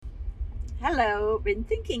Hello, been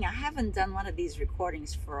thinking I haven't done one of these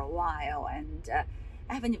recordings for a while, and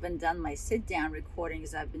I haven't even done my sit down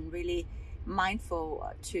recordings. I've been really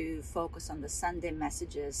mindful to focus on the Sunday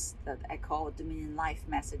messages that I call Dominion Life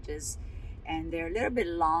messages, and they're a little bit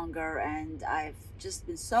longer. And I've just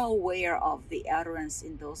been so aware of the utterance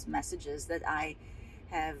in those messages that I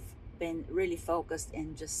have been really focused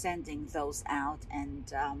in just sending those out.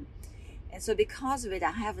 And so because of it, I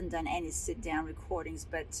haven't done any sit down recordings,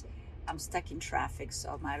 but I'm stuck in traffic,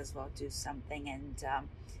 so I might as well do something. And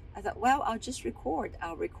I thought, well, I'll just record.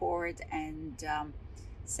 I'll record and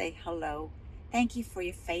say hello. Thank you for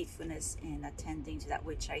your faithfulness in attending to that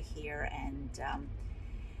which I hear. And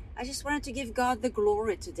I just wanted to give God the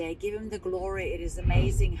glory today. Give Him the glory. It is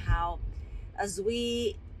amazing how, as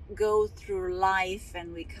we go through life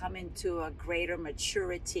and we come into a greater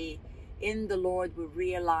maturity in the Lord, we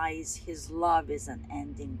realize His love is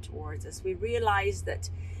unending towards us. We realize that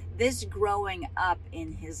this growing up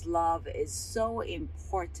in His love is so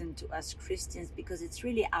important to us Christians, because it's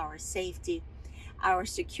really our safety, our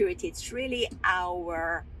security. It's really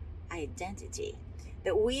our identity,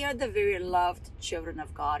 that we are the very loved children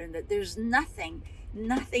of God, and that there's nothing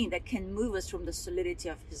that can move us from the solidity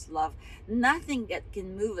of His love, nothing that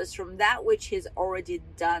can move us from that which He's already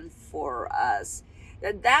done for us.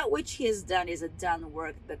 That which He has done is a done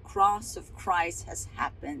work. The cross of Christ has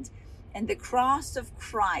happened. And the cross of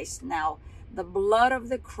Christ, now, the blood of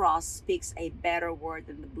the cross speaks a better word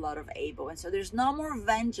than the blood of Abel. And so there's no more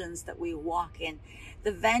vengeance that we walk in.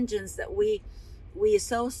 The vengeance that we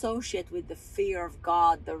so associate with the fear of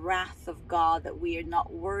God, the wrath of God, that we are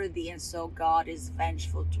not worthy, and so God is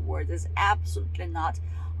vengeful towards us. Absolutely not.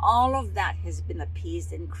 All of that has been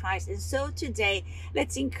appeased in Christ. And so today,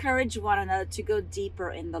 let's encourage one another to go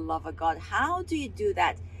deeper in the love of God. How do you do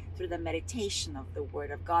that? Through the meditation of the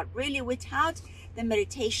Word of God. Really, without the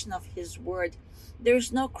meditation of His Word,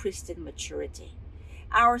 there's no Christian maturity.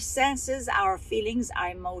 Our senses, our feelings, our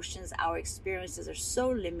emotions, our experiences are so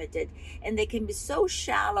limited, and they can be so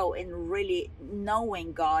shallow in really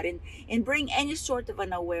knowing God and bring any sort of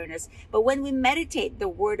an awareness. But when we meditate the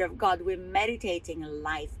Word of God, we're meditating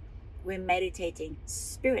life. We're meditating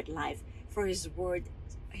spirit life, for His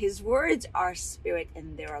words are spirit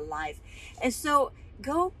and they're alive. And so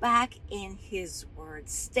go back in His Word.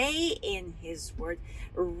 Stay in His Word.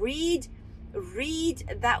 Read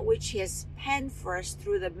that which He has penned for us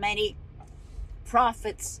through the many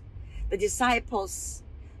prophets, the disciples,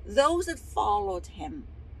 those that followed Him,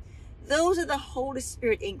 those that the Holy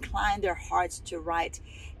Spirit inclined their hearts to write,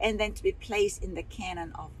 and then to be placed in the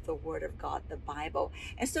canon of the Word of God, the Bible.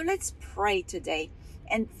 And so let's pray today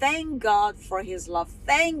and thank God for His love.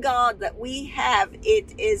 Thank God that we have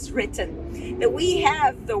it is written, that we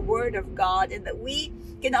have the Word of God, and that we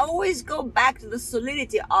can always go back to the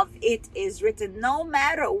solidity of it is written, no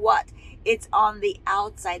matter what it's on the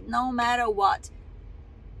outside, no matter what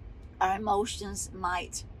our emotions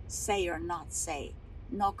might say or not say.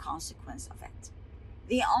 No consequence of it.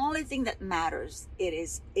 The only thing that matters, it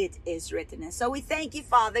is written. And so we thank You,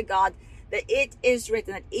 Father God, that it is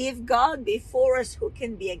written that if God be for us, who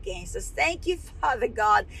can be against us? Thank You, Father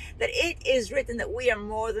God, that it is written that we are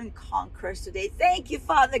more than conquerors today. Thank You,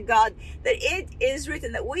 Father God, that it is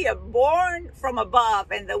written that we are born from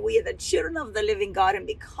above, and that we are the children of the living God. And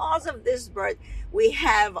because of this birth, we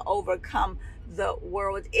have overcome the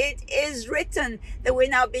world. It is written that we're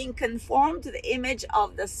now being conformed to the image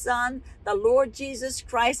of the Son, the Lord Jesus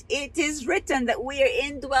Christ. It is written that we are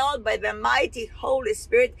indwelled by the mighty Holy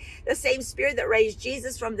Spirit. The same Spirit that raised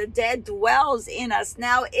Jesus from the dead dwells in us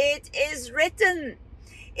now. It is written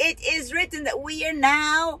that we are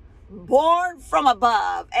now born from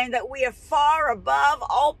above, and that we are far above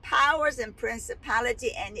all powers and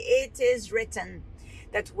principality. And it is written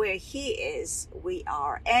that where He is, we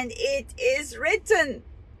are. And it is written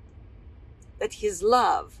that His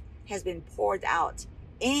love has been poured out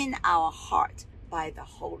in our heart by the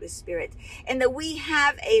Holy Spirit, and that we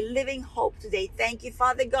have a living hope today. Thank You,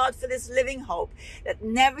 Father God, for this living hope that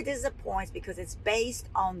never disappoints, because it's based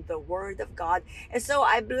on the Word of God. And so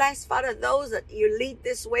I bless, Father, those that You lead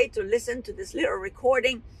this way to listen to this little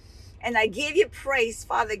recording. And I give You praise,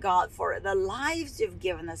 Father God, for the lives You've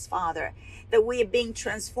given us, Father, that we are being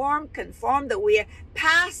transformed, conformed, that we are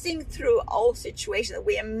passing through all situations, that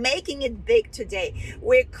we are making it big today.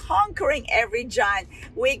 We're conquering every giant.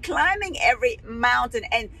 We're climbing every mountain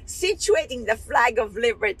and situating the flag of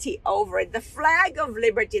liberty over it. The flag of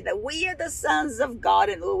liberty, that we are the sons of God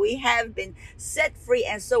and we have been set free.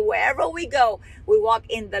 And so wherever we go, we walk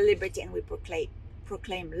in the liberty, and we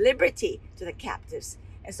proclaim liberty to the captives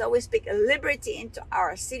And so we speak liberty into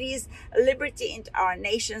our cities, liberty into our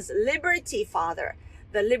nations, liberty, Father,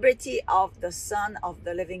 the liberty of the Son of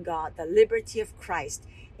the living God, the liberty of Christ.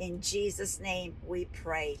 In Jesus' name we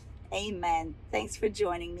pray. Amen. Thanks for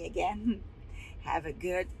joining me again. Have a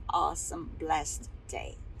good, awesome, blessed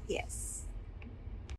day. Yes.